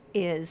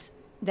is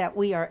that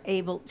we are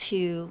able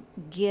to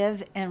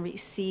give and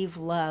receive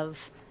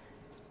love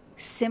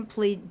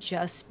simply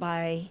just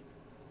by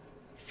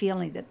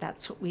feeling that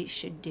that's what we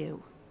should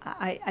do.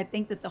 I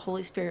think that the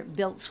Holy Spirit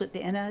builds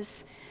within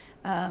us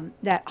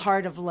that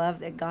heart of love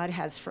that God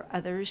has for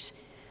others.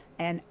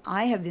 And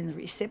I have been the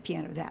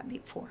recipient of that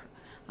before.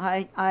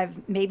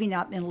 I've maybe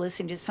not been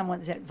listening to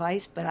someone's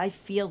advice, but I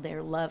feel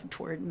their love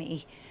toward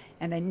me,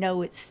 and I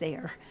know it's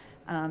there.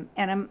 And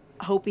I'm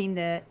hoping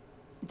that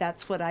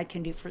that's what I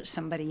can do for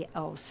somebody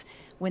else.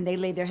 When they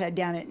lay their head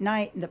down at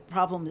night and the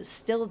problem is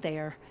still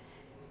there,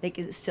 they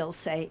can still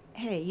say,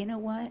 hey, you know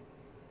what?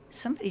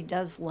 Somebody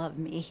does love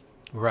me.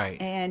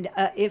 Right. And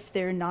if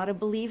they're not a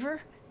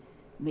believer,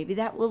 maybe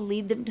that will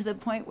lead them to the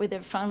point where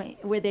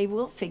where they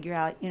will figure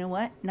out, you know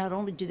what? Not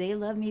only do they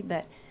love me,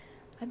 but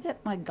I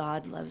bet my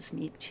God loves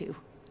me too.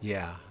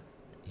 Yeah.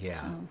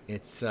 So.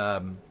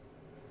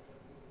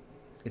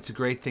 It's a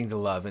great thing to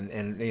love,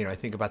 and I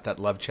think about that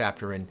love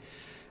chapter in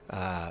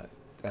 1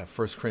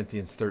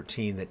 Corinthians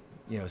 13 that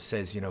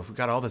says if we've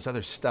got all this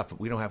other stuff but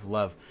we don't have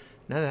love,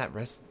 none of that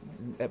rest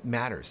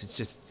matters. It's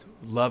just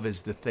love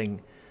is the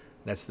thing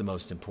that's the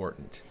most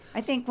important.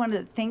 I think one of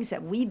the things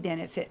that we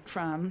benefit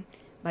from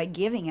by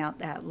giving out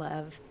that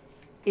love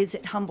is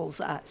it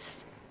humbles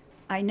us.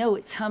 I know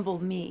it's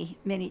humbled me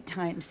many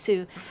times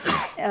to,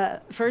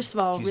 first of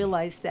all,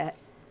 realize that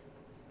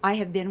I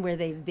have been where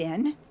they've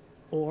been,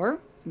 or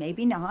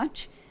maybe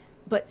not,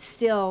 but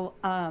still,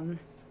 I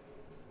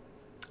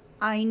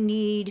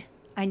need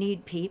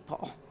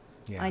people.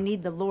 Yeah. I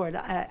need the Lord.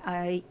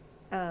 And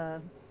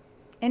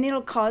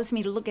it'll cause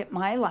me to look at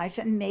my life,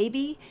 and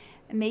maybe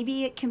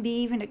it can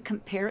be even a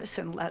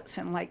comparison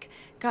lesson. Like,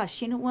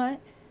 gosh, you know what?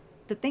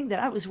 The thing that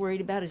I was worried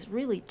about is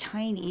really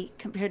tiny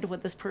compared to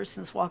what this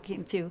person's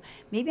walking through.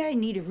 Maybe I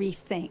need to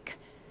rethink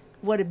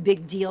what a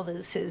big deal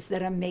this is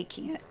that I'm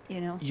making it,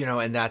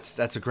 And that's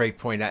a great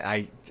point.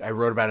 I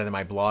wrote about it in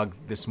my blog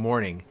this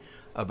morning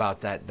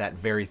about that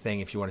very thing.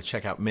 If you want to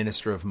check out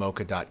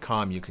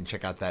ministerofmocha.com, you can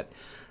check out that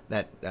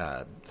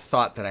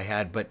thought that I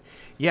had. But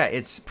yeah,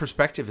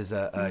 perspective is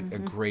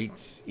a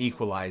great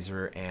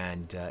equalizer,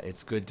 and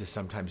it's good to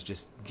sometimes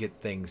just get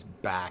things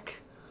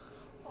back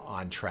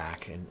on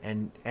track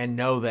and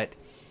know that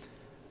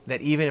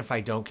even if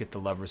I don't get the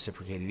love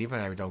reciprocated, even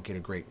if I don't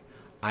get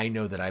I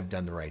know that I've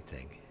done the right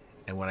thing.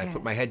 And when I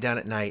put my head down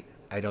at night,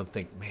 I don't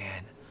think,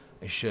 man,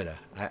 I shoulda.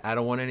 I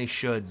don't want any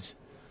shoulds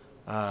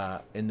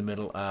in the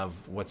middle of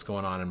what's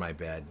going on in my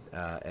bed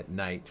at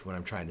night when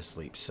I'm trying to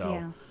sleep.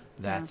 So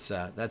that's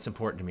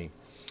important to me.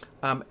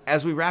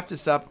 As we wrap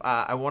this up,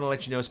 I want to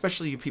let you know,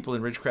 especially you people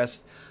in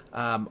Ridgecrest,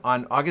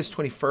 on August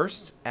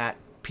 21st at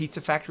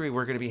Pizza Factory,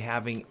 we're going to be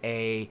having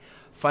a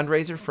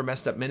fundraiser for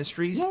Messed Up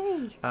Ministries.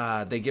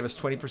 They give us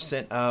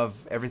 20% of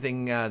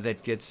everything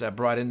that gets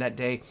brought in that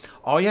day.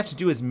 All you have to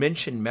do is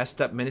mention Messed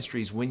Up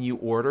Ministries when you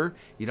order.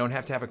 You don't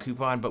have to have a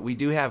coupon, but we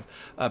do have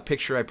a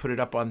picture. I put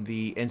it up on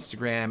the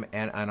Instagram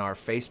and on our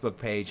Facebook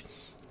page,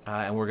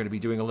 and we're going to be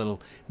doing a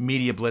little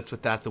media blitz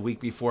with that the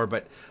week before.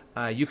 But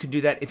you can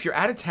do that. If you're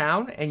out of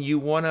town and you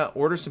want to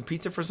order some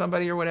pizza for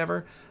somebody or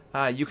whatever,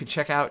 you can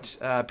check out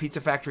Pizza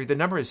Factory. The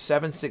number is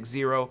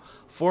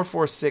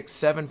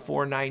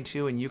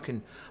 760-446-7492, and you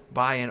can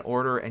buy an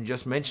order and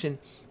just mention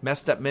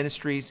Messed Up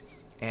Ministries,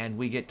 and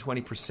we get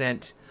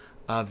 20%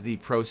 of the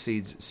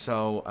proceeds.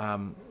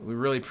 So we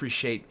really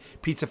appreciate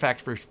Pizza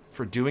Factory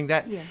for doing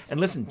that. Yes.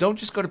 And listen, don't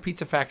just go to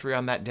Pizza Factory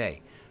on that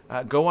day.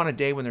 Go on a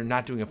day when they're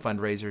not doing a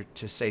fundraiser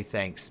to say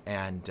thanks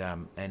and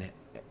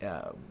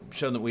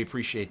show them that we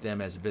appreciate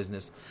them as a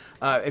business.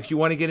 If you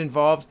want to get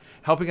involved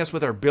helping us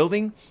with our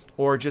building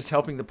or just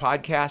helping the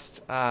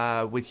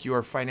podcast with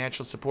your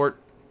financial support,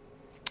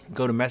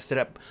 go to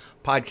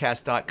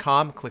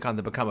messedituppodcast.com, click on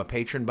the Become a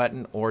Patron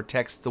button, or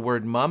text the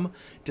word MUM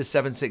to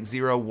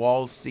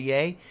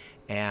 760-WALLS-CA,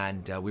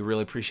 and we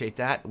really appreciate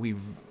that. We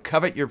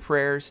covet your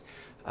prayers,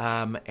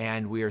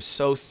 and we are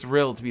so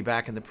thrilled to be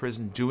back in the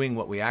prison doing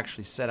what we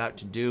actually set out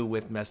to do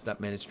with Messed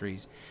Up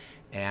Ministries,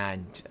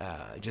 and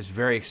just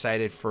very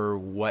excited for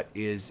what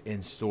is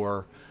in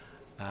store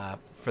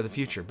for the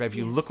future. Bev,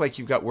 you look like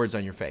you've got words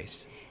on your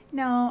face.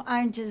 No,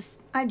 I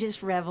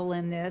just revel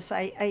in this.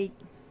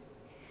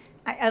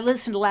 I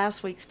listened to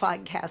last week's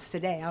podcast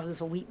today. I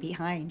was a week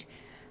behind.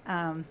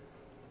 Oh,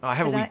 I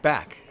have a But week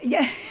back.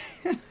 Yeah,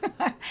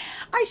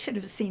 I should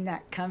have seen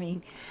that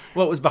coming.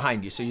 Well, it was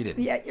behind you, so you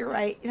didn't. Yeah, you're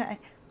right.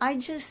 I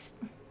just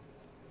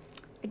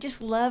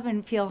love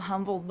and feel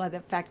humbled by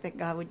the fact that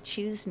God would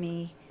choose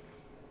me,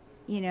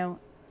 and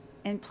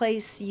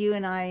place you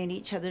and I in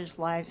each other's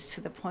lives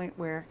to the point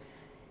where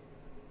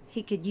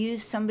He could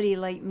use somebody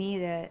like me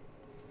that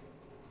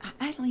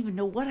I don't even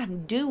know what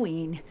I'm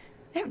doing.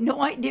 I have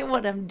no idea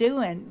what I'm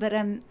doing, but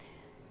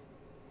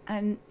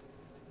I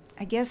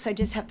guess I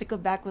just have to go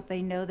back what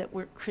they know, that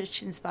we're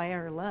Christians by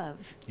our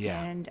love.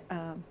 Yeah. And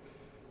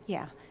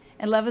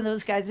and loving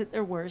those guys at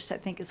their worst, I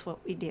think is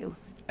what we do.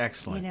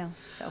 Excellent.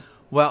 So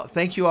Well,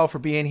 thank you all for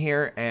being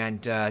here,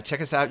 and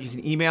check us out. You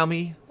can email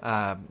me,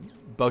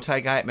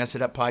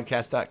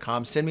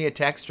 bowtieguy@messituppodcast.com. Send me a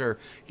text or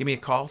give me a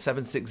call,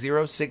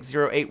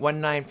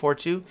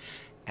 760-608-1942,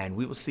 and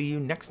we will see you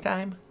next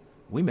time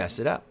we mess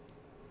it up.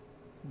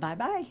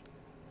 bye-bye.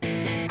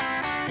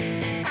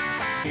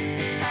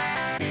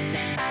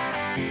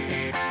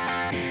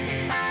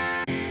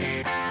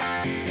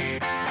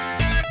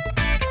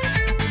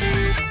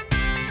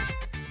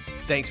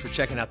 Thanks for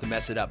checking out the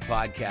Mess It Up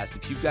podcast.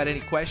 If you've got any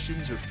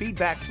questions or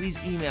feedback, please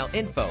email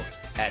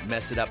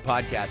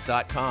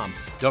info@messituppodcast.com.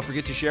 Don't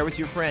forget to share with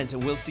your friends,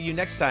 and we'll see you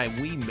next time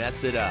we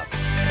mess it up.